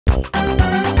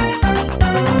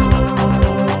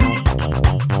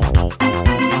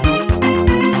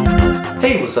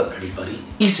what's up everybody?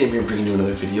 ESAM here bringing you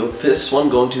another video. This one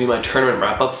going to be my tournament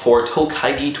wrap-up for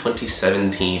Tokaigi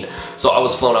 2017. So I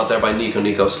was flown out there by Nico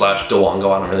Nico /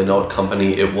 DUUUUUUUUDE. I don't really know what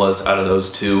company it was out of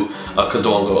those two, because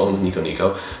DUUUUUUUUDE owns Nico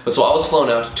Nico. But so I was flown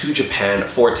out to Japan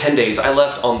for 10 days. I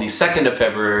left on the 2nd of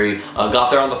February, got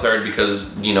there on the 3rd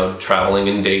because, you know, traveling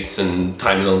and dates and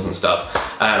time zones and stuff.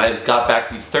 And I got back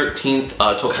the 13th.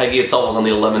 Tokaigi itself was on the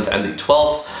 11th and the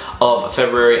 12th of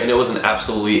February, and it was an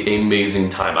absolutely amazing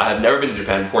time. I had never been to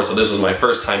Japan before, so this was my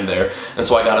first time there, and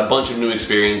so I got a bunch of new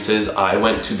experiences. I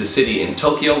went to the city in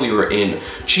Tokyo. We were in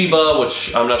Chiba,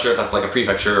 which I'm not sure if that's like a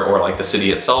prefecture or like the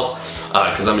city itself,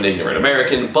 because I'm an ignorant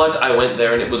American, but I went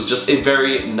there and it was just a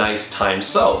very nice time.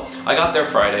 So I got there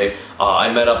Friday.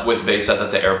 I met up with Vaset at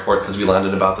the airport because we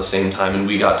landed about the same time, and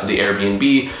we got to the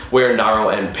Airbnb where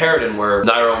Nairo and Paradin were.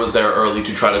 Nairo was there early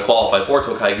to try to qualify for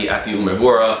Tokaigi at the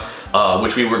Umebura,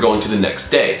 which we were going to the next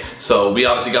day. So we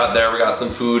obviously got there, we got some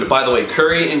food. By the way,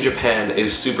 curry in Japan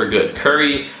is super good.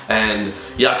 Curry and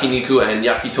yakiniku and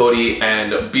yakitori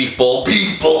and beef bowl.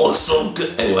 Beef bowl is so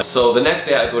good. Anyway, so the next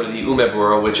day I go to the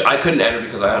Umebura, which I couldn't enter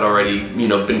because I had already, you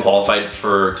know, been qualified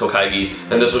for Tokaigi,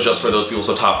 and this was just for those people,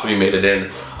 so top 3 made it in.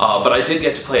 But I did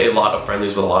get to play a lot of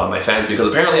friendlies with a lot of my fans because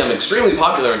apparently I'm extremely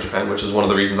popular in Japan, which is one of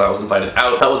the reasons I was invited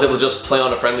out. I was able to just play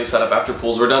on a friendly setup after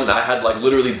pools were done. I had like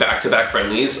literally back-to-back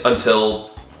friendlies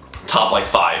until top like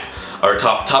 5 or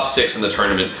top 6 in the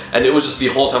tournament, and it was just the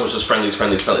whole time was just friendlies.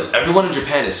 Everyone in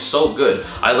Japan is so good.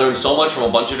 I learned so much from a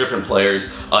bunch of different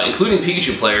players, including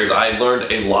Pikachu players. I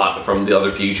learned a lot from the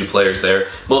other Pikachu players there.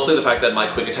 Mostly the fact that my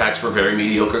quick attacks were very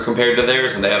mediocre compared to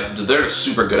theirs, and they're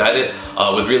super good at it,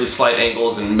 with really slight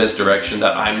angles and misdirection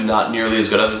that I'm not nearly as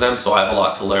good at as them, so I have a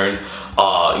lot to learn.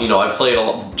 You know, I played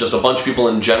just a bunch of people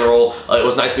in general. It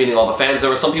was nice meeting all the fans. There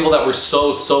were some people that were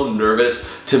so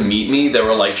nervous to meet me. They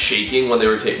were like shaking when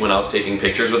I was taking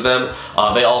pictures with them.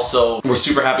 They also were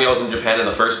super happy I was in Japan in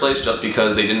the first place, just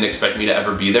because they didn't expect me to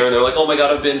ever be there. And they were like, "Oh my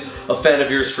god, I've been a fan of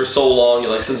yours for so long,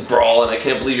 like since Brawl, and I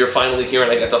can't believe you're finally here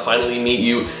and I got to finally meet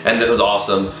you, and this is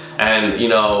awesome." And, you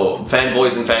know,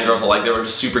 fanboys and fangirls alike, they were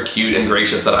just super cute and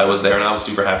gracious that I was there, and I was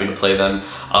super happy to play them.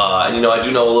 And, you know, I do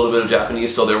know a little bit of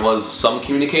Japanese, so there was some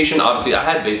communication. Obviously, I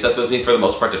had Vaset with me for the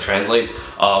most part to translate,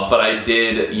 but I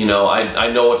did, you know,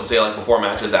 I know what to say, like, before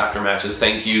matches, after matches,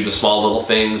 thank you, the small little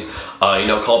things, you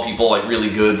know, call people, like, really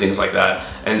good, things like that.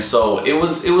 And so it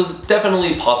was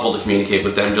definitely possible to communicate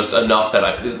with them, just enough that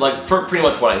like, for pretty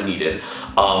much what I needed.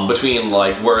 Between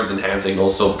like words and hand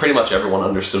signals, so pretty much everyone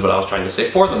understood what I was trying to say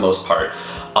for the most part.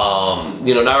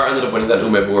 You know, Nairo ended up winning that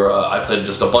Umebura. I played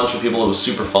just a bunch of people. It was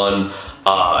super fun.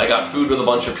 I got food with a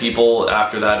bunch of people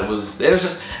after that. It was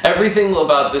just, everything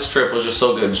about this trip was just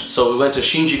so good. So we went to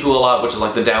Shinjuku a lot, which is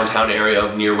like the downtown area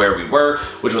of near where we were,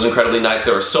 which was incredibly nice.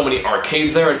 There were so many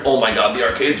arcades there, and oh my god, the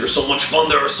arcades were so much fun.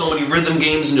 There were so many rhythm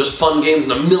games and just fun games,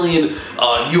 and a million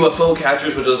UFO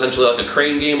catchers, which was essentially like a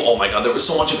crane game. Oh my god, there was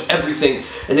so much of everything,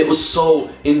 and it was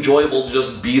so enjoyable to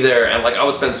just be there. And like, I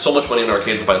would spend so much money in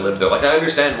arcades if I lived there. Like, I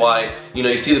understand why, you know,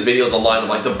 you see the videos online of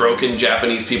like the broken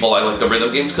Japanese people I like the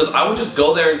rhythm games, because I would just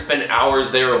go there and spend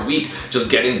hours there a week just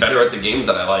getting better at the games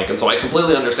that I like, and so I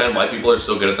completely understand why people are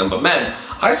so good at them. But man,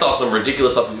 I saw some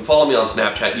ridiculous stuff. If you follow me on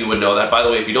Snapchat, you would know that. By the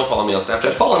way, if you don't follow me on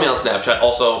Snapchat, follow me on Snapchat.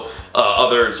 Also,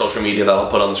 other social media that I'll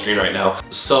put on the screen right now.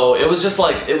 So it was just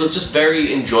like, it was just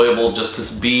very enjoyable just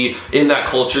to be in that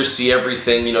culture, see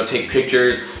everything, you know, take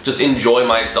pictures, just enjoy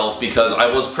myself, because I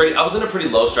was in a pretty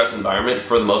low stress environment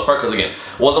for the most part, because again,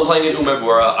 wasn't playing in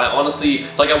Umebura. I honestly,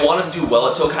 like, I wanted to do well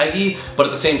at Tokaigi, but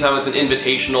at the same time, it's an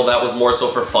invitational that was more so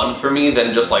for fun for me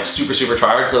than just like super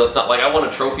tryhard, because it's not like I won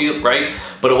a trophy, right?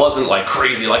 But it wasn't like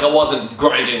crazy. Like, I wasn't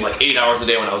grinding like 8 hours a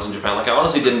day when I was in Japan. Like, I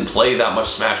honestly didn't play that much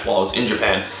Smash while I was in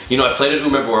Japan. You know, I played at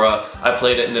Umebura, I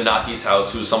played at Nanaki's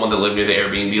house, who's someone that lived near the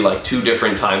Airbnb, like 2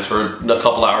 different times for a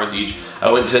couple hours each.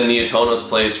 I went to Niyotono's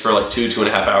place for like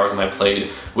 2.5 hours, and I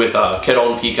played with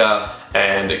Keron Pika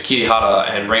and Kirihara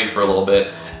and Rain for a little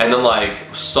bit. And then like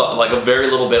a very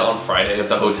little bit on Friday at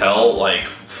the hotel, like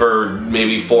for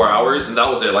maybe 4 hours, and that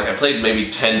was it. Like, I played maybe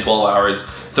 10, 12 hours,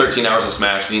 13 hours of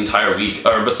Smash the entire week,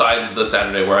 or besides the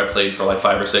Saturday where I played for like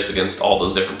 5 or 6 against all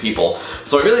those different people.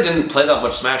 So I really didn't play that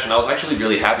much Smash, and I was actually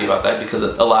really happy about that because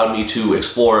it allowed me to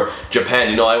explore Japan.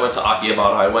 You know, I went to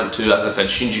Akihabara, I went to, as I said,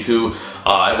 Shinjuku,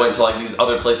 I went to like these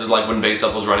other places like when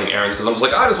Vaset was running errands, because I was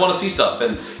like, I just want to see stuff.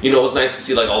 And, you know, it was nice to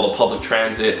see like all the public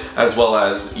transit, as well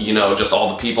as, you know, just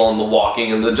all the people and the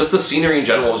walking, and just the scenery in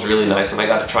general was really nice, and I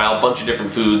got to try out a bunch of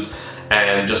different foods.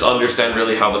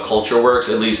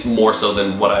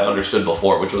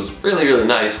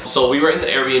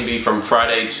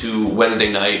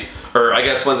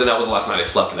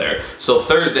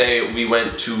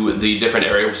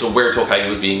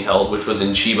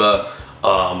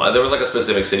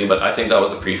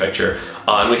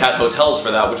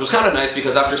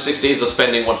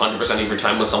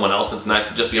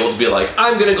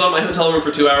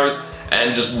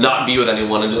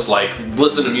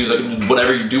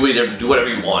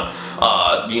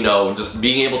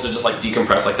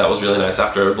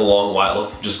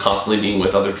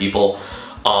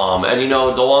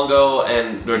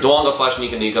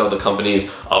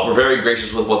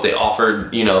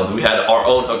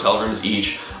 hours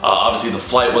each. Obviously the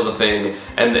flight was a thing,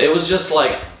 and it was just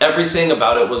like, everything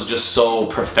about it was just so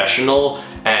professional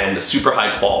and super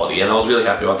high quality, and I was really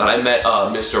happy about that. I met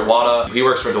Mr. Wada. He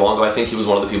works for DUUUUUUUUDE. I think he was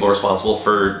one of the people responsible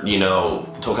for, you know,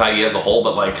 Tokaigi as a whole,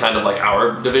 but like kind of like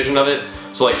our division of it.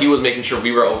 So like he was making sure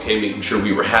we were okay, making sure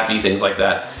we were happy, things like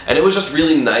that. And it was just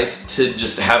really nice to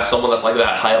just have someone that's like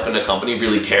that high up in a company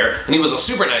really care. And he was a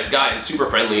super nice guy and super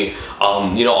friendly,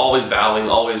 you know, always bowing,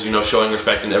 always, you know, showing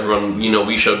respect, and everyone, you know,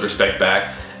 we showed respect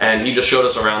back. And he just showed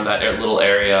us around that little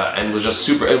area and was just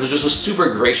super, it was just a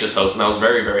super gracious host, and I was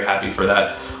very, very happy for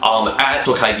that. At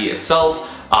Tokaigi itself,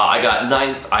 I got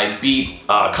 9th. I beat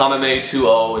Kamame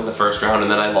 2-0 in the first round, and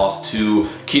then I lost to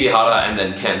Kirihara and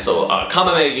then Ken. So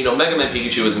Kamame, you know, Mega Man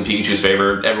Pikachu is in Pikachu's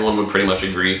favor. Everyone would pretty much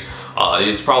agree.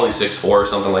 It's probably 6-4 or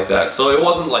something like that. So it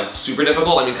wasn't like super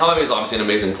difficult. I mean, Kamame is obviously an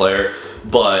amazing player,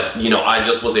 but you know, I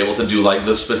just was able to do like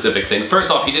the specific things.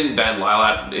 First off, he didn't ban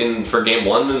Lilat in for game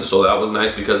 1, and so that was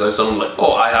nice because I was someone like,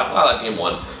 oh, I have Lilat game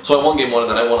 1. So I won game 1,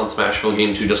 and then I won on Smashville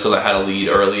game 2 just because I had a lead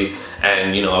early,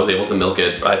 and you know, I was able to milk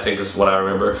it, I think is what I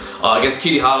remember. Against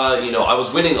Kirihara, you know, I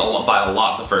was winning by a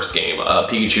lot the first game,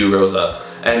 Pikachu, Rosa,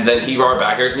 and then he raw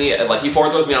backers me, and like he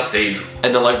forward throws me off stage,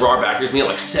 and then like raw backers me at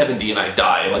like 70 and I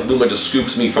die. Like Luma just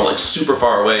scoops me from like super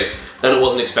far away, and I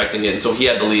wasn't expecting it, and so he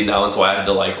had the lead now, and so I had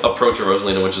to like approach a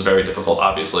Rosalina, which is very difficult,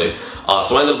 obviously.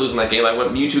 So I ended up losing that game. I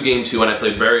went Mewtwo game 2, and I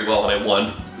played very well, and I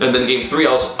won. And then game 3,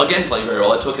 I was again playing very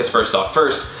well. I took his first stock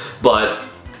first, but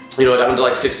you know, I got him to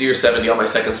like 60 or 70 on my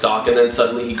second stock, and then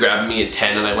suddenly he grabbed me at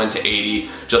 10, and I went to 80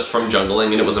 just from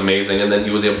jungling, and it was amazing, and then he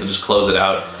was able to just close it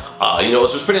out. You know, it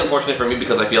was just pretty unfortunate for me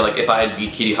because I feel like if I had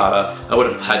beat Kirihara, I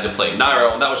would have had to play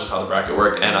Nairo, and that was just how the bracket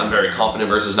worked, and I'm very confident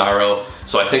versus Nairo,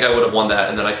 so I think I would have won that,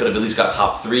 and then I could have at least got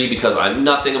top 3, because I'm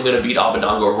not saying I'm going to beat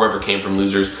Abadango or whoever came from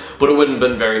losers, but it wouldn't have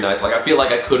been very nice. Like, I feel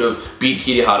like I could have beat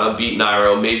Kirihara, beat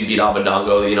Nairo, maybe beat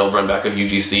Abadango, you know, run back of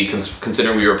UGC,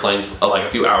 considering we were playing like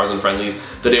a few hours in friendlies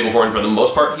the day before, and for the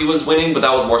most part he was winning, but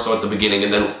that was more so at the beginning,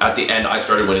 and then at the end I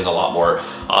started winning a lot more.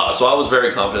 So I was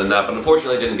very confident in that, but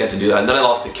unfortunately I didn't get to do that, and then I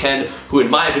lost to Ken, who in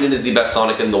my opinion is the best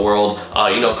Sonic in the world.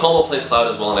 You know, Como plays Cloud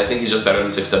as well, and I think he's just better than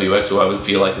 6WX, who I would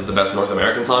feel like is the best North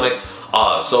American Sonic.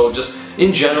 So just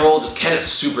in general, just Ken is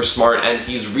super smart, and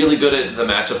he's really good at the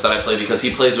matchups that I play because he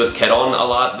plays with Kedon a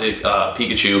lot, the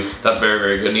Pikachu. That's very,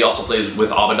 very good. And he also plays with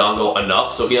Abadango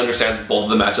enough, so he understands both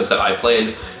of the matchups that I play.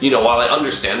 And, you know, while I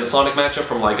understand the Sonic matchup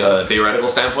from like a theoretical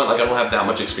standpoint, like I don't have that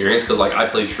much experience because like I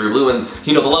play True Blue, and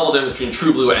you know, the level difference between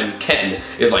True Blue and Ken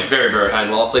is like very, very high.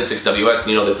 And while I played 6WX,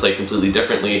 you know, they play completely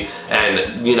differently.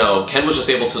 And, you know, Ken was just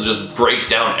able to just break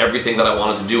down everything that I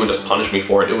wanted to do and just punish me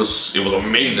for it. It was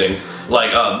amazing.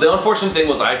 Like, the unfortunate thing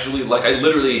was I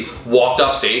literally walked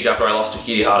off stage after I lost to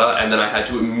Kirihara, and then I had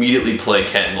to immediately play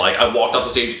Ken. Like, I walked off the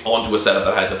stage onto a setup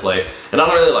that I had to play, and I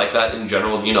don't really like that in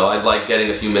general. You know, I like getting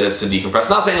a few minutes to decompress.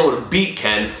 Not saying I would have beat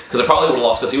Ken, because I probably would have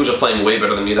lost because he was just playing way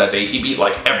better than me that day. He beat,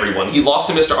 like, everyone. He lost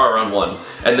to Mr. R round 1,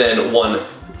 and then won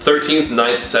 13th,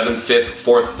 9th, 7th, 5th,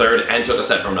 4th, 3rd, and took a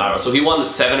set from Nairo. So he won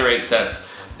 7 or 8 sets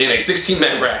in a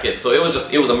 16-man bracket, so it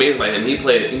was amazing by him. He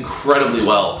played incredibly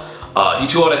well. He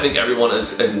 2-0'd, I think, everyone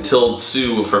until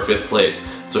Sue for 5th place.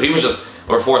 So he was just,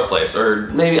 or 4th place, or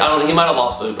maybe, I don't know, he might have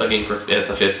lost a game at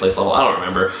the 5th place level, I don't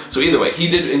remember. So either way, he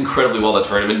did incredibly well that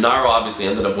tournament. Nairo obviously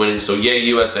ended up winning, so yay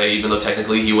USA, even though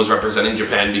technically he was representing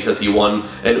Japan because he won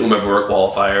an Umebura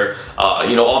qualifier.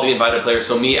 You know, all the invited players,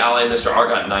 so me, Ally, and Mr. R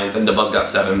got 9th, and Dabuz got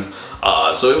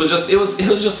 7th. So it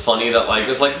was just funny that like,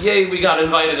 it's like, yay, we got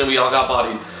invited and we all got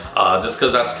bodied. Just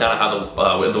because that's kind of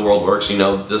how the world works, you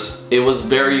know.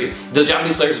 The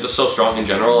Japanese players are just so strong in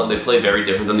general, and they play very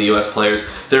different than the US players.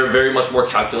 They're very much more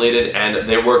calculated, and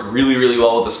they work really, really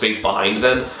well with the space behind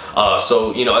them.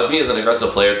 So, you know, as me as an aggressive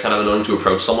player, it's kind of annoying to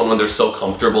approach someone when they're so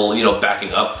comfortable, you know,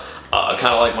 backing up.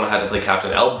 kind of like when I had to play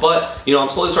Captain L, but you know, I'm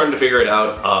slowly starting to figure it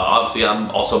out. Obviously, I'm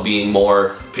also being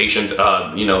more patient,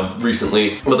 you know,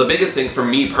 recently. But the biggest thing for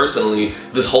me personally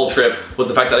this whole trip was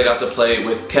the fact that I got to play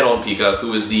with Keron Pika,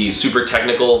 who is the super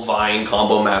technical Vine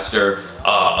combo master,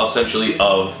 essentially,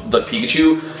 of the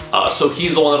Pikachu. So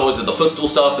he's the one that always did the footstool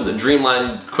stuff and the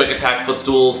Dreamland quick attack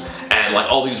footstools and like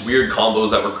all these weird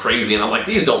combos that were crazy, and I'm like,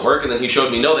 these don't work, and then he showed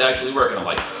me, no, they actually work, and I'm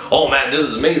like, oh man, this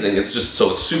is amazing. It's just,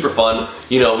 so it's super fun.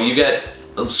 You know, you get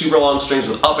super long strings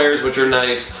with up airs, which are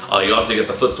nice. You obviously get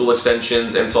the footstool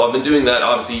extensions, and so I've been doing that.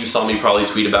 Obviously, you saw me probably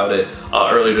tweet about it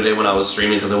earlier today when I was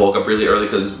streaming, because I woke up really early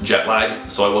because jet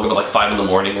lag. So I woke up at like 5 in the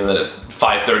morning, and then at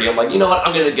 5:30, I'm like, you know what,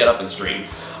 I'm gonna get up and stream.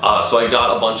 So I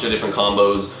got a bunch of different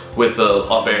combos with the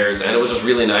up airs, and it was just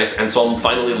really nice. And so I'm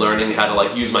finally learning how to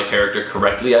like use my character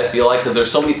correctly, I feel like, because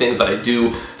there's so many things that I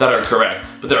do that are correct,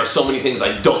 but there are so many things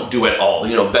I don't do at all.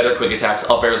 You know, better quick attacks,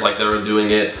 up airs like they were doing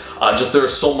it. Just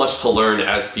there's so much to learn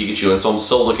as Pikachu, and so I'm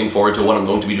so looking forward to what I'm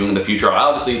going to be doing in the future. I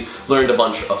obviously learned a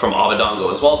bunch from Abadango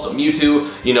as well, so Mewtwo,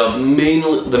 you know,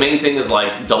 the main thing is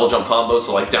like double jump combos,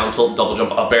 so like down tilt, double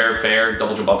jump up air, fair,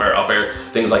 double jump up air,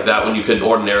 things like that, when you could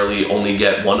ordinarily only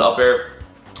get one up air.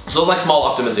 So it's like small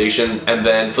optimizations, and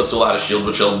then footstool out of shield,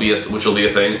 which will be a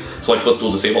thing. So like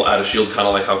footstool disable out of shield, kind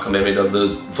of like how Kameme does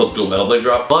the footstool metal blade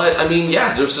drop. But I mean,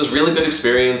 yeah, it was just really good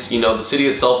experience. You know, the city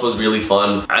itself was really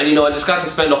fun, and you know, I just got to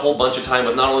spend a whole bunch of time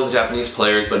with not only the Japanese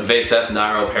players, but Vayseth,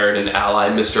 Nairo, Paradin, Ally,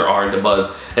 Mr. R, and Dabuz,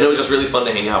 and it was just really fun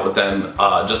to hang out with them.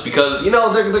 Just because, you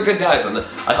know, they're good guys, and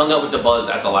I hung out with Dabuz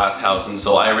at the last house, and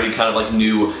so I already kind of like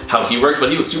knew how he worked, but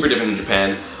he was super different in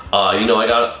Japan. You know, I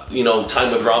got, you know,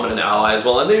 time with Ramen and Ally as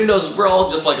well, and then, you know, we're all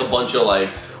just like a bunch of like,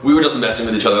 we were just messing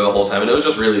with each other the whole time, and it was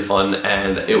just really fun,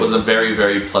 and it was a very,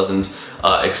 very pleasant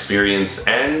experience.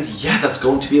 And yeah, that's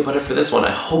going to be about it for this one.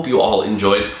 I hope you all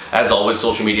enjoyed. As always,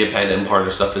 social media, Panda and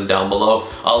partner stuff is down below.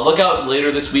 Look out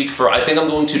later this week for, I think I'm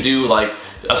going to do like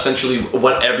essentially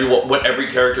what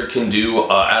every character can do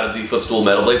out of the footstool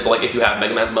metal blade. So like if you have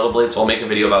Mega Man's metal blade, so I'll make a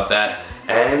video about that.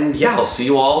 And yeah, I'll see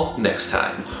you all next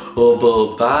time. Oh,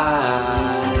 bye-bye.